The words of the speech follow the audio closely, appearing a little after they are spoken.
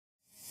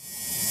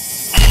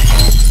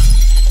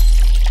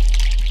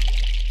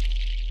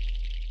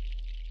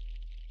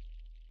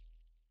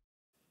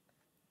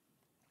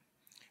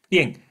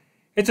Bien,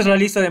 esta es la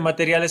lista de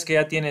materiales que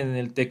ya tienen en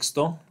el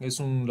texto. Es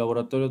un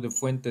laboratorio de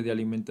fuente de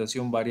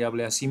alimentación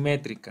variable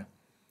asimétrica.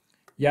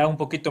 Ya un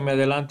poquito me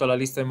adelanto a la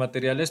lista de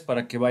materiales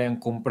para que vayan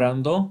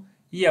comprando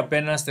y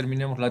apenas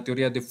terminemos la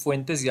teoría de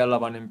fuentes ya la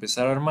van a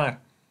empezar a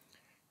armar.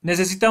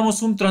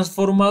 Necesitamos un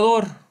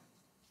transformador.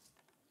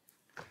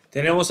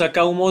 Tenemos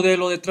acá un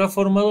modelo de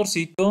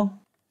transformadorcito.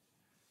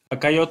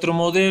 Acá hay otro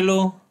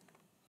modelo.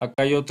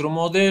 Acá hay otro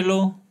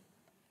modelo.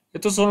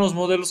 Estos son los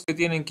modelos que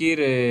tienen que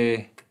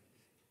ir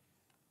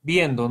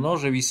viendo, ¿no?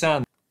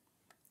 Revisando.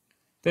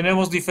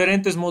 Tenemos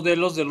diferentes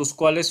modelos de los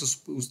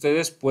cuales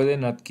ustedes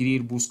pueden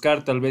adquirir,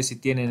 buscar tal vez si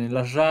tienen en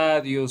las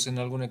radios, en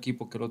algún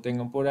equipo que lo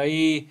tengan por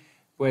ahí,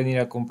 pueden ir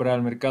a comprar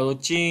al mercado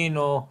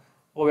chino.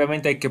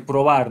 Obviamente hay que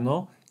probar,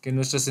 ¿no? Que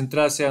nuestras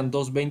entradas sean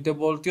 220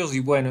 voltios y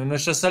bueno,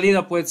 nuestra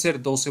salida puede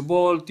ser 12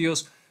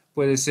 voltios,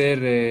 puede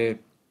ser,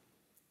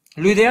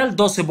 lo ideal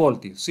 12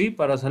 voltios, ¿sí?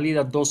 Para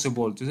salida 12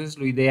 voltios, es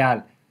lo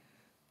ideal.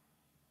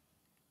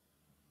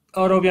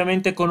 Ahora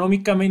obviamente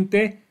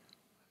económicamente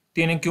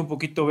tienen que un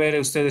poquito ver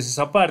ustedes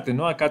esa parte,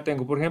 ¿no? Acá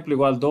tengo, por ejemplo,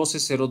 igual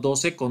 12,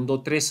 012 con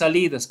tres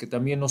salidas, que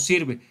también nos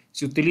sirve.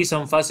 Si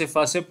utilizan fase,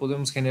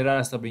 podemos generar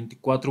hasta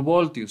 24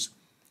 voltios.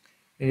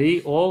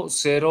 O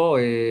 0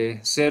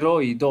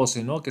 y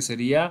 12, ¿no? Que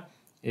sería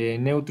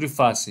neutro y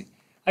fase.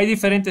 Hay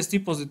diferentes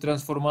tipos de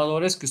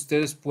transformadores que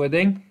ustedes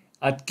pueden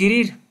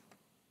adquirir.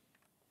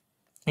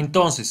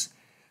 Entonces,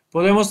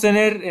 podemos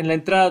tener en la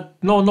entrada,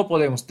 no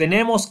podemos,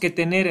 tenemos que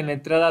tener en la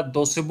entrada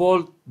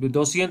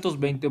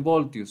 220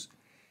 voltios.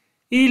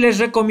 Y les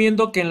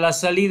recomiendo que en la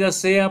salida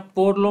sea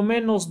por lo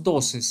menos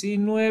 12. Si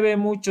 9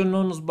 mucho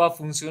no nos va a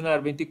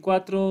funcionar.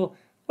 24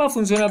 va a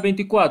funcionar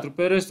 24,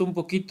 pero esto un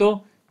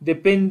poquito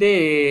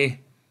depende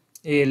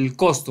el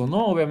costo,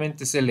 ¿no?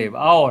 Obviamente se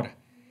eleva. Ahora,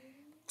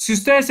 si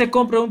ustedes se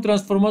compran un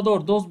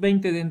transformador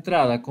 220 de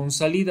entrada con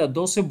salida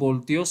 12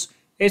 voltios,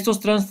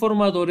 estos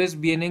transformadores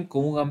vienen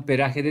con un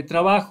amperaje de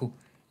trabajo.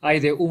 Hay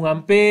de 1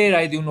 ampere,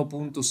 hay de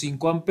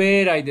 1.5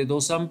 ampere, hay de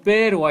 2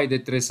 ampere o hay de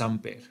 3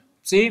 ampere.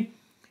 ¿Sí?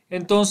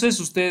 Entonces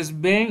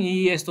ustedes ven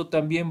y esto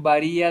también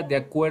varía de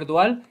acuerdo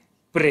al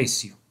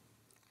precio.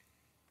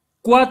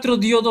 4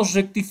 diodos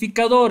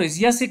rectificadores.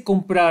 Ya se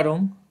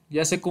compraron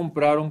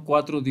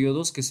 4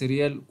 diodos que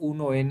sería el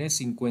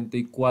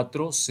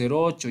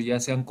 1N5408. Ya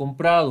se han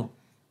comprado.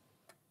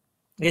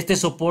 Este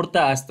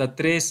soporta hasta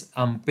 3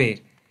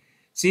 amperes.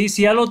 ¿Sí?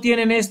 Si ya lo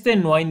tienen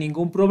no hay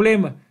ningún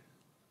problema.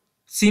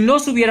 Si no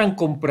se hubieran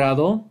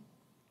comprado,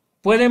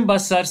 pueden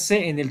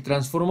basarse en el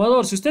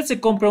transformador. Si usted se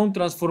compra un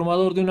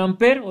transformador de 1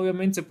 ampere,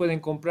 obviamente se pueden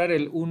comprar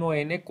el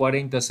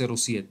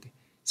 1N4007.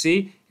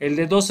 ¿Sí? El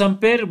de 2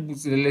 ampere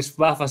les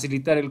va a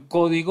facilitar el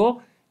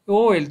código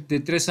o el de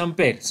 3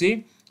 ampere.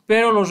 ¿Sí?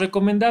 Pero lo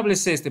recomendable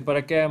es este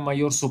para que haya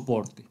mayor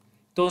soporte.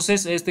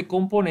 Entonces, este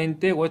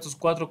componente o estos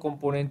 4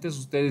 componentes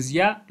ustedes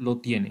ya lo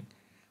tienen.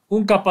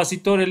 Un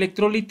capacitor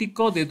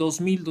electrolítico de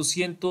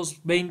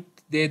 2200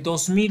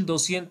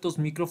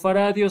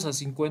 microfaradios a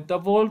 50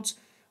 volts,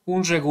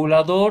 un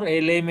regulador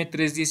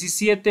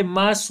LM317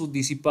 más su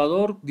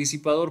disipador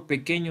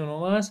pequeño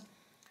nomás,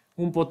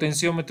 un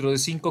potenciómetro de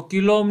 5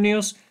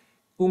 kiloohmios,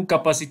 un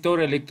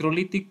capacitor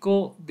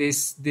electrolítico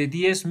de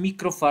 10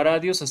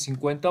 microfaradios a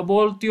 50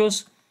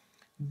 voltios,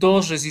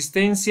 dos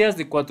resistencias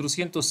de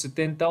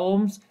 470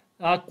 ohms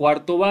a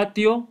cuarto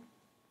vatio,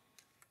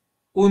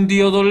 un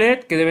diodo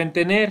LED que deben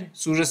tener.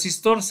 Su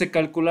resistor se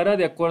calculará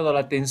de acuerdo a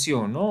la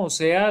tensión, ¿no? O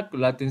sea,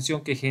 la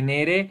tensión que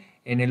genere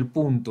en el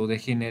punto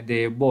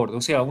de borde.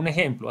 O sea, un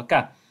ejemplo,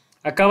 acá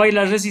va a ir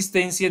la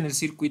resistencia en el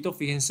circuito,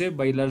 fíjense,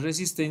 va a ir la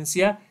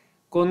resistencia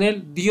con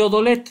el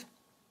diodo LED.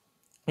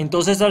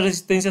 Entonces la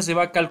resistencia se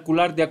va a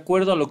calcular de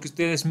acuerdo a lo que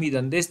ustedes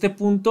midan de este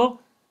punto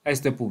a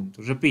este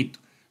punto. Repito,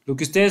 lo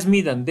que ustedes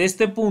midan de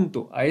este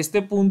punto a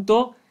este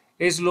punto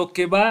es lo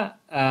que va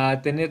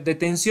a tener de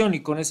tensión y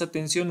con esa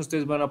tensión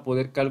ustedes van a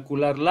poder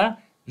calcular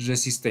la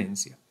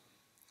resistencia.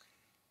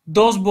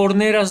 Dos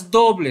borneras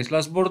dobles.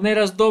 Las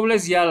borneras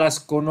dobles ya las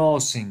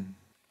conocen.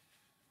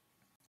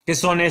 Que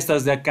son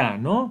estas de acá,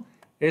 ¿no?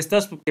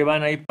 Estas que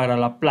van a ir para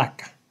la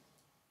placa.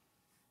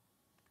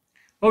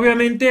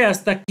 Obviamente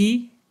hasta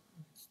aquí,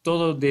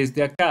 todo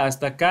desde acá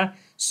hasta acá,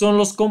 son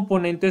los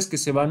componentes que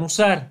se van a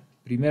usar.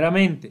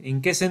 Primeramente,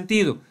 ¿en qué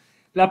sentido?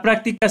 La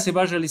práctica se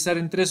va a realizar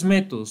en 3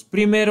 métodos.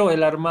 Primero,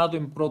 el armado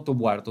en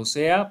protoboard, o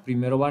sea,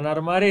 primero van a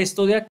armar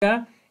esto de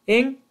acá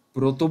en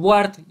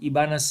protoboard y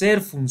van a hacer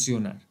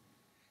funcionar.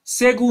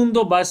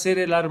 Segundo, va a ser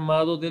el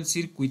armado del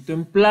circuito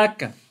en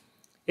placa.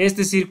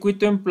 Este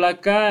circuito en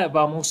placa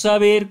vamos a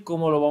ver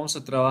cómo lo vamos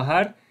a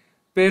trabajar,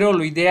 pero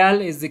lo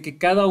ideal es de que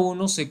cada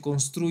uno se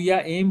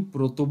construya en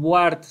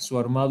protoboard, su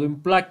armado en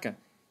placa.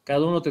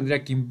 Cada uno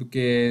tendría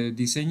que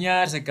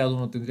diseñarse, cada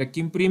uno tendría que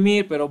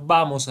imprimir, pero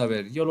vamos a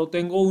ver. Yo lo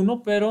tengo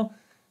uno, pero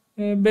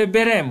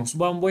veremos.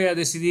 Voy a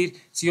decidir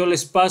si yo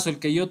les paso el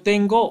que yo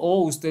tengo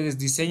o ustedes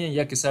diseñan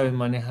ya que saben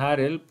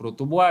manejar el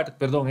protoboard,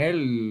 perdón,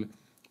 el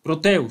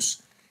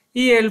Proteus.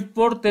 Y el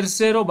por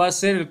tercero va a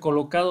ser el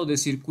colocado de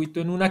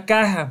circuito en una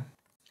caja.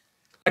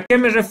 ¿A qué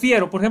me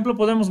refiero? Por ejemplo,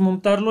 podemos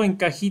montarlo en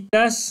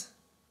cajitas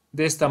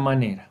de esta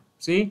manera,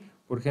 ¿sí?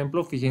 Por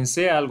ejemplo,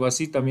 fíjense, algo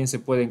así también se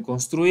pueden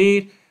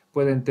construir,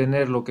 pueden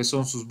tener lo que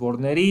son sus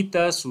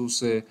borneritas,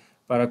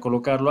 para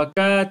colocarlo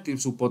acá,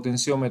 su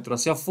potenciómetro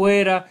hacia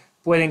afuera,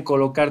 pueden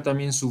colocar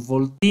también su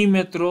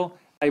voltímetro,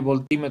 hay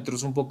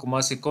voltímetros un poco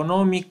más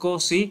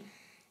económicos, ¿sí?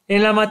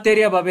 En la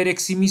materia va a haber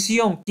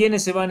exhibición.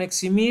 ¿Quiénes se van a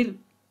exhibir?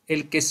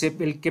 El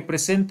que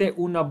presente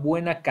una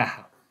buena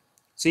caja,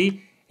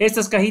 ¿sí?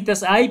 Estas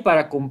cajitas hay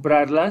para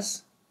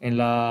comprarlas en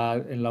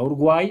la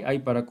Uruguay, hay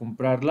para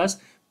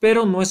comprarlas,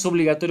 pero no es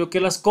obligatorio que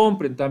las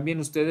compren, también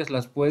ustedes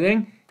las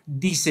pueden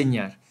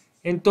diseñar.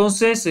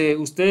 Entonces,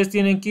 ustedes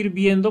tienen que ir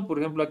viendo, por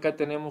ejemplo, acá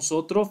tenemos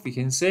otro,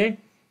 fíjense,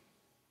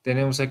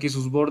 tenemos aquí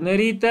sus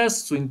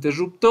borneritas, su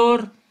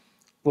interruptor,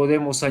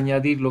 podemos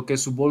añadir lo que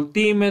es su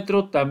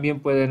voltímetro, también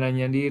pueden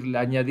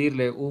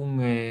añadirle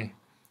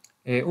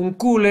un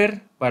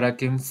cooler para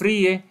que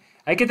enfríe.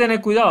 Hay que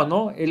tener cuidado,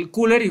 ¿no? El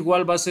cooler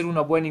igual va a ser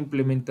una buena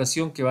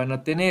implementación que van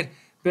a tener,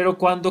 pero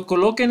cuando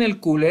coloquen el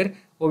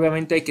cooler,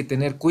 obviamente hay que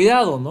tener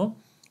cuidado, ¿no?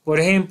 Por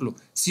ejemplo,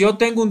 si yo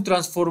tengo un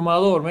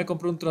transformador, me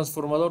compré un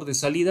transformador de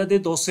salida de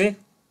 12,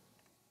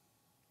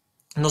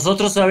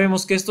 nosotros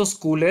sabemos que estos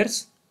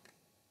coolers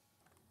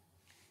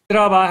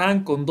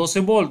trabajan con 12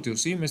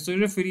 voltios, ¿sí? Me estoy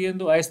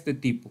refiriendo a este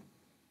tipo.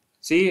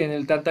 Sí, en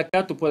el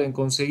Tantacato pueden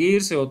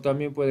conseguirse o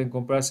también pueden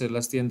comprarse en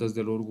las tiendas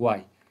del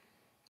Uruguay.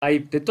 Hay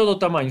de todo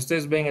tamaño,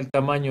 ustedes ven el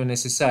tamaño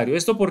necesario.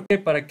 ¿Esto por qué?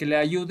 Para que le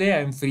ayude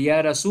a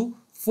enfriar a su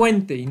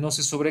fuente y no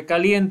se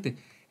sobrecaliente.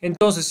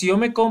 Entonces, si yo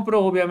me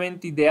compro,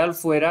 obviamente ideal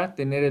fuera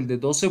tener el de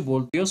 12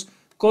 voltios,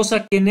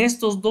 cosa que en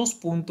estos dos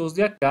puntos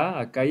de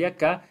acá, acá y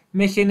acá,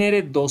 me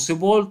genere 12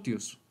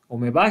 voltios o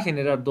me va a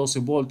generar 12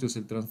 voltios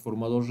el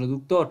transformador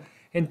reductor.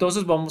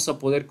 Entonces vamos a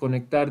poder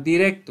conectar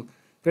directo.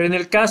 Pero en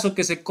el caso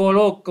que se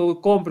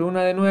compre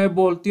una de 9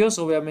 voltios,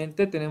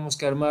 obviamente tenemos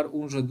que armar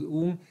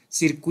un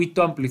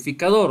circuito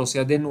amplificador, o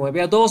sea, de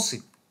 9 a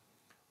 12.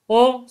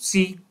 O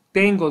si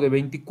tengo de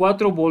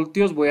 24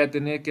 voltios, voy a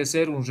tener que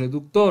hacer un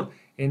reductor.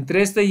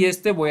 Entre este y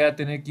este voy a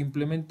tener que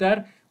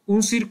implementar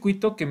un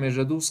circuito que me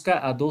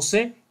reduzca a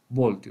 12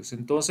 voltios.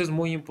 Entonces,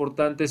 muy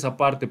importante esa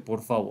parte,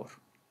 por favor.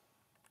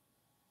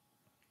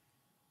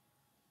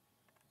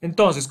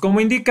 Entonces,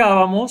 como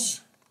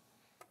indicábamos,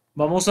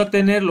 vamos a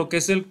tener lo que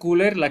es el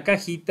cooler, la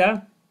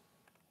cajita,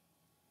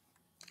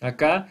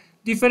 acá,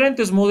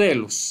 diferentes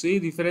modelos, ¿sí?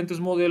 Diferentes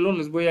modelos,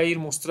 les voy a ir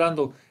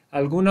mostrando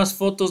algunas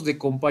fotos de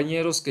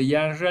compañeros que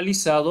ya han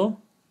realizado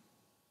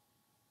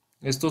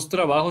estos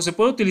trabajos. Se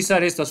puede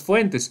utilizar estas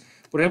fuentes.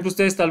 Por ejemplo,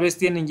 ustedes tal vez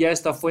tienen ya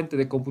esta fuente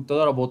de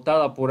computadora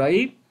botada por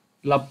ahí,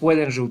 la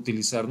pueden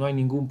reutilizar, no hay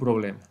ningún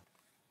problema.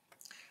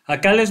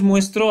 Acá les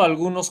muestro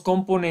algunos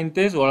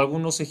componentes o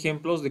algunos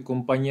ejemplos de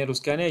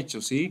compañeros que han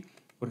hecho, ¿sí?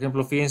 Por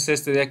ejemplo, fíjense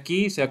este de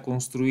aquí, se ha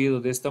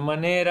construido de esta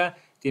manera,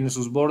 tiene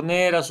sus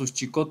borneras, sus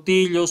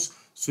chicotillos,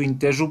 su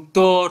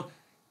interruptor,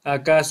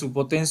 acá su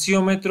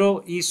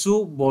potenciómetro y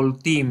su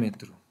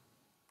voltímetro.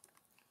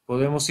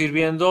 Podemos ir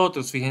viendo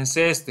otros,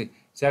 fíjense este,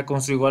 se ha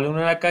construido igual en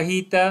una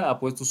cajita, ha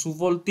puesto su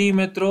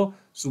voltímetro,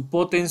 su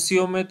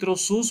potenciómetro,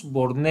 sus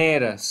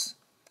borneras.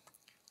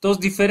 Dos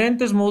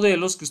diferentes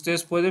modelos que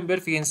ustedes pueden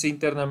ver, fíjense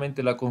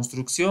internamente la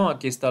construcción,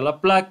 aquí está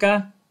la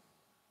placa,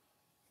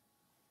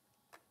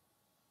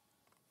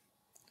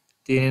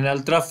 tienen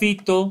al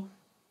trafito,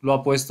 lo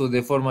ha puesto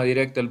de forma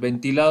directa el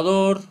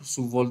ventilador,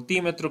 su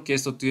voltímetro, que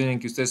esto tienen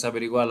que ustedes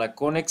averiguar la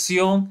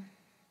conexión,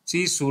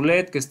 ¿sí? Su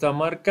LED que está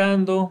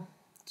marcando,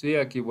 ¿sí?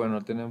 Aquí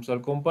bueno tenemos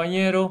al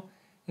compañero,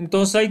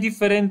 entonces hay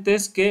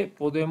diferentes que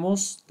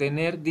podemos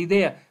tener de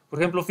idea. Por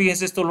ejemplo,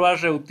 fíjense, esto lo ha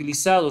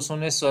reutilizado,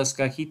 son esas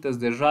cajitas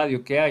de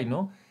radio que hay,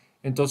 ¿no?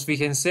 Entonces,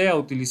 fíjense, ha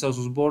utilizado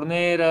sus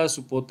borneras,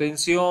 su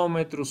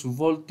potenciómetro, su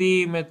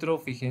voltímetro,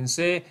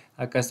 fíjense,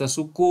 acá está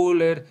su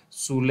cooler,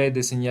 su LED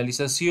de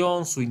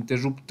señalización, su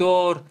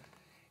interruptor.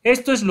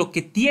 Esto es lo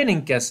que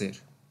tienen que hacer,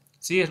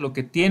 ¿sí? Es lo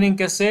que tienen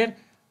que hacer.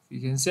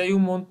 Fíjense, hay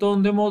un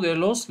montón de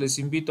modelos. Les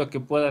invito a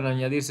que puedan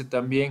añadirse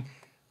también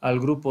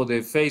al grupo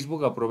de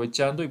Facebook,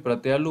 aprovechando y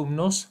Prate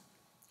Alumnos.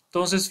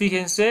 Entonces,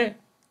 fíjense,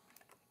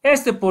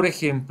 este por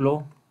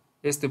ejemplo,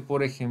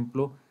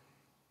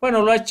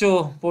 bueno, lo ha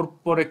hecho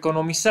por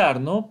economizar,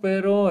 ¿no?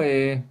 Pero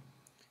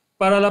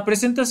para la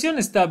presentación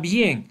está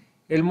bien.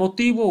 El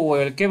motivo o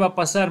el qué va a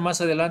pasar más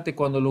adelante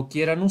cuando lo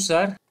quieran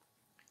usar.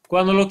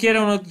 Cuando lo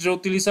quieran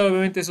reutilizar,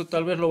 obviamente eso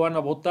tal vez lo van a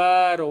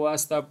botar o va a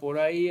estar por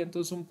ahí,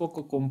 entonces un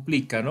poco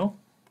complica, ¿no?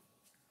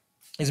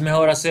 Es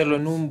mejor hacerlo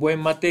en un buen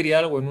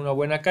material o en una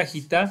buena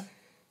cajita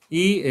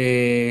y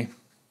de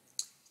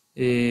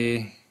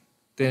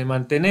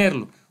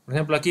mantenerlo. Por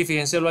ejemplo, aquí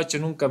fíjense, lo ha hecho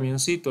en un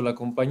camioncito, la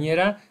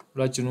compañera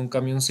lo ha hecho en un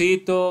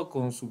camioncito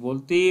con su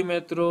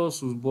voltímetro,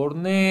 sus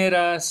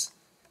borneras,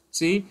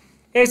 ¿sí?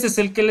 Este es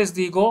el que les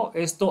digo,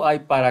 esto hay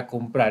para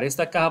comprar.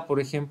 Esta caja, por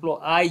ejemplo,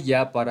 hay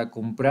ya para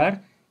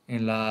comprar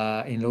en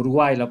la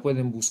Uruguay, la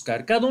pueden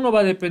buscar. Cada uno va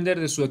a depender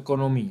de su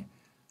economía.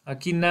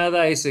 Aquí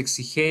nada es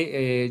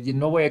exigir,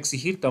 no voy a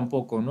exigir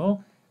tampoco,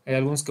 ¿no? Hay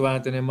algunos que van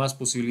a tener más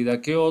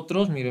posibilidad que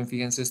otros. Miren,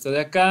 fíjense esta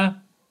de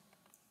acá.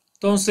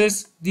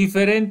 Entonces,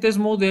 diferentes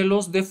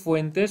modelos de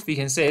fuentes.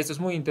 Fíjense, esto es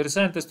muy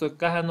interesante. Esto de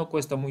caja no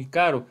cuesta muy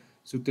caro.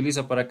 se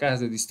utiliza para cajas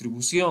de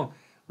distribución.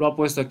 Lo ha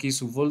puesto aquí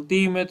su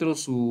voltímetro,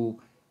 su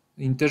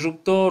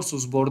interruptor,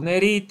 sus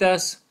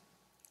borneritas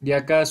y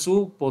acá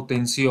su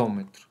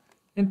potenciómetro.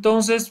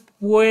 Entonces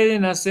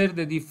pueden hacer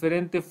de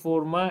diferente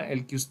forma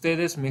el que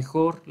ustedes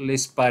mejor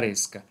les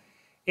parezca.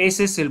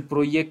 Ese es el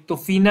proyecto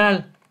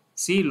final,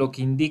 ¿sí? Lo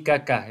que indica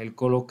acá, el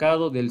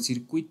colocado del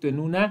circuito en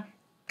una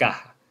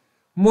caja.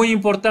 Muy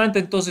importante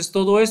entonces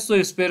todo esto,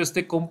 espero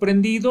esté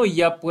comprendido y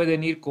ya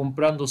pueden ir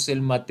comprándose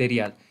el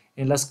material.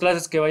 En las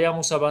clases que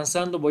vayamos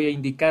avanzando voy a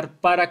indicar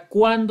para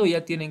cuándo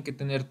ya tienen que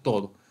tener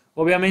todo.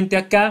 Obviamente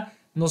acá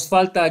nos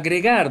falta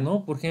agregar,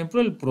 ¿no? Por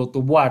ejemplo, el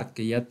protoboard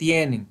que ya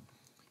tienen.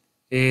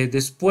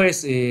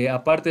 Después, eh,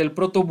 aparte del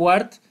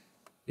protoboard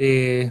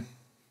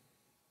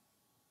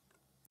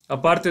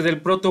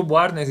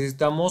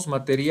necesitamos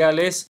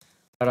materiales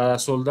para la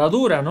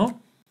soldadura,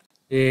 ¿no?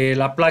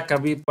 La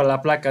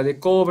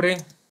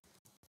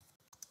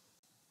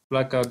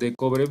placa de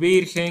cobre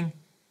virgen,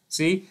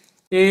 ¿sí?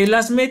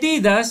 Las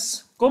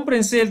medidas,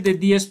 cómprense el de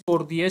 10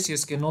 por 10 si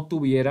es que no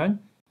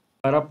tuvieran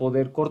para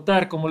poder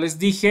cortar. Como les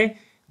dije,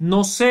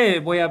 no sé,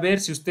 voy a ver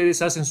si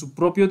ustedes hacen su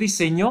propio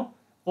diseño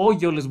o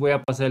yo les voy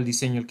a pasar el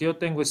diseño. El que yo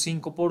tengo es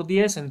 5 por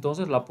 10,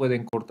 entonces la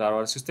pueden cortar.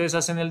 Ahora, si ustedes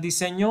hacen el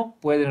diseño,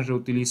 pueden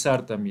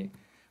reutilizar también.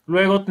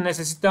 Luego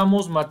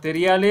necesitamos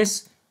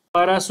materiales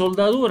para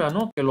soldadura,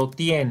 ¿no? Que lo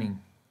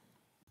tienen.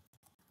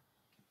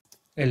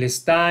 El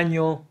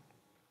estaño,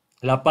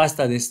 la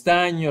pasta de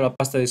estaño, la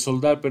pasta de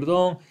soldar,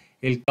 perdón,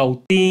 el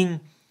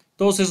cautín,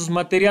 todos esos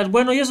materiales.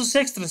 Bueno, y esos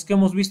extras que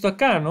hemos visto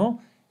acá, ¿no?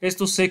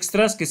 Estos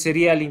extras que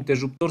sería el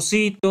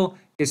interruptorcito,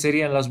 que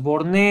serían las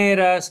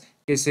borneras,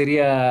 que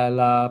sería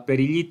la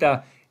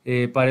perillita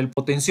para el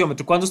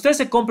potenciómetro. Cuando ustedes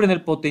se compren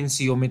el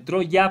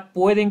potenciómetro, ya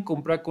pueden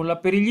comprar con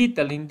la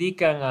perillita, le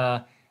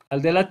indican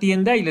al de la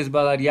tienda y les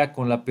va a dar ya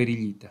con la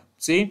perillita,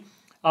 ¿sí?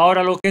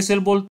 Ahora lo que es el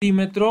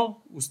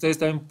voltímetro, ustedes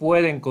también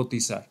pueden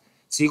cotizar.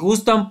 Si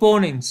gustan,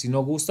 ponen. Si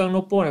no gustan,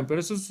 no ponen. Pero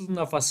eso es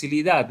una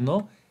facilidad,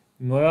 ¿no?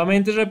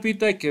 Nuevamente,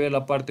 repito, hay que ver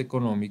la parte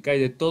económica. Hay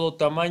de todo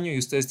tamaño y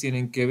ustedes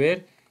tienen que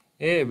ver.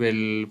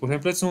 Por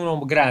ejemplo, este es uno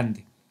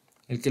grande.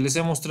 El que les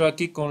he mostrado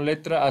aquí con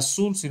letra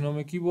azul, si no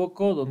me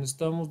equivoco. ¿Dónde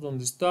estamos?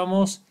 ¿Dónde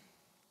estamos?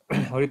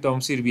 Ahorita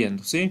vamos a ir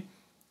viendo, ¿sí?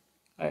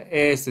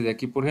 Este de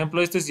aquí, por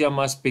ejemplo, este es ya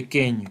más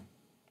pequeño.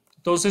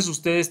 Entonces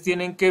ustedes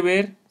tienen que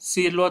ver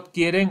si lo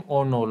adquieren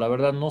o no. La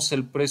verdad no sé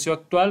el precio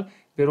actual,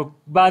 pero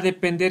va a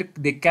depender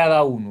de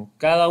cada uno.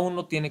 Cada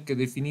uno tiene que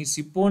definir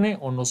si pone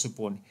o no se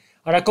pone.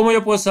 Ahora, ¿cómo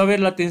yo puedo saber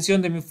la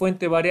tensión de mi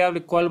fuente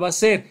variable? ¿Cuál va a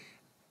ser?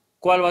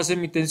 ¿Cuál va a ser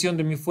mi tensión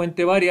de mi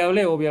fuente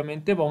variable?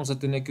 Obviamente vamos a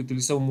tener que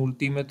utilizar un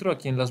multímetro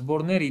aquí en las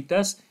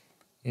borneritas,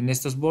 en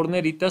estas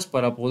borneritas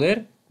para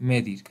poder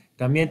medir.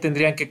 También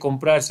tendrían que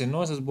comprarse,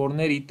 ¿no? Esas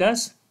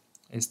borneritas,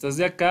 estas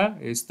de acá,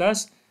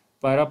 estas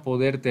para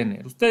poder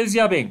tener. Ustedes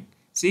ya ven,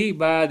 ¿sí?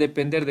 Va a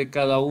depender de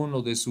cada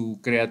uno de su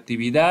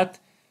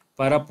creatividad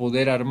para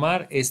poder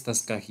armar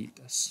estas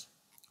cajitas.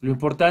 Lo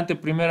importante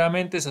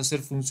primeramente es hacer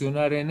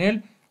funcionar en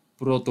el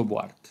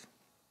protoboard.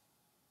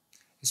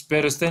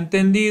 Espero esté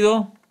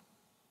entendido.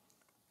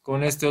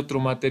 Con este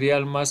otro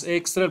material más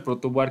extra, el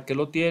protoboard que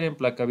lo tienen,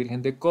 placa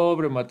virgen de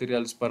cobre,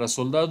 materiales para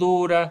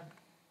soldadura.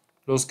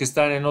 Los que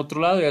están en otro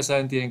lado ya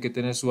saben, tienen que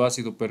tener su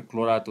ácido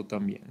perclorato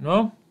también,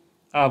 ¿no?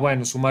 Ah,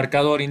 bueno, su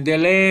marcador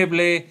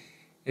indeleble,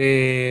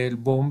 el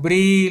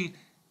bombril,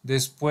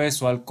 después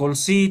su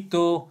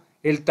alcoholcito,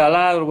 el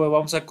taladro. Bueno,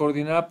 vamos a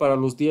coordinar para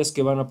los días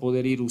que van a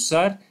poder ir a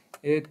usar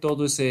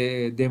todo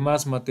ese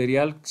demás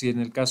material si en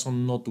el caso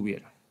no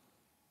tuviera.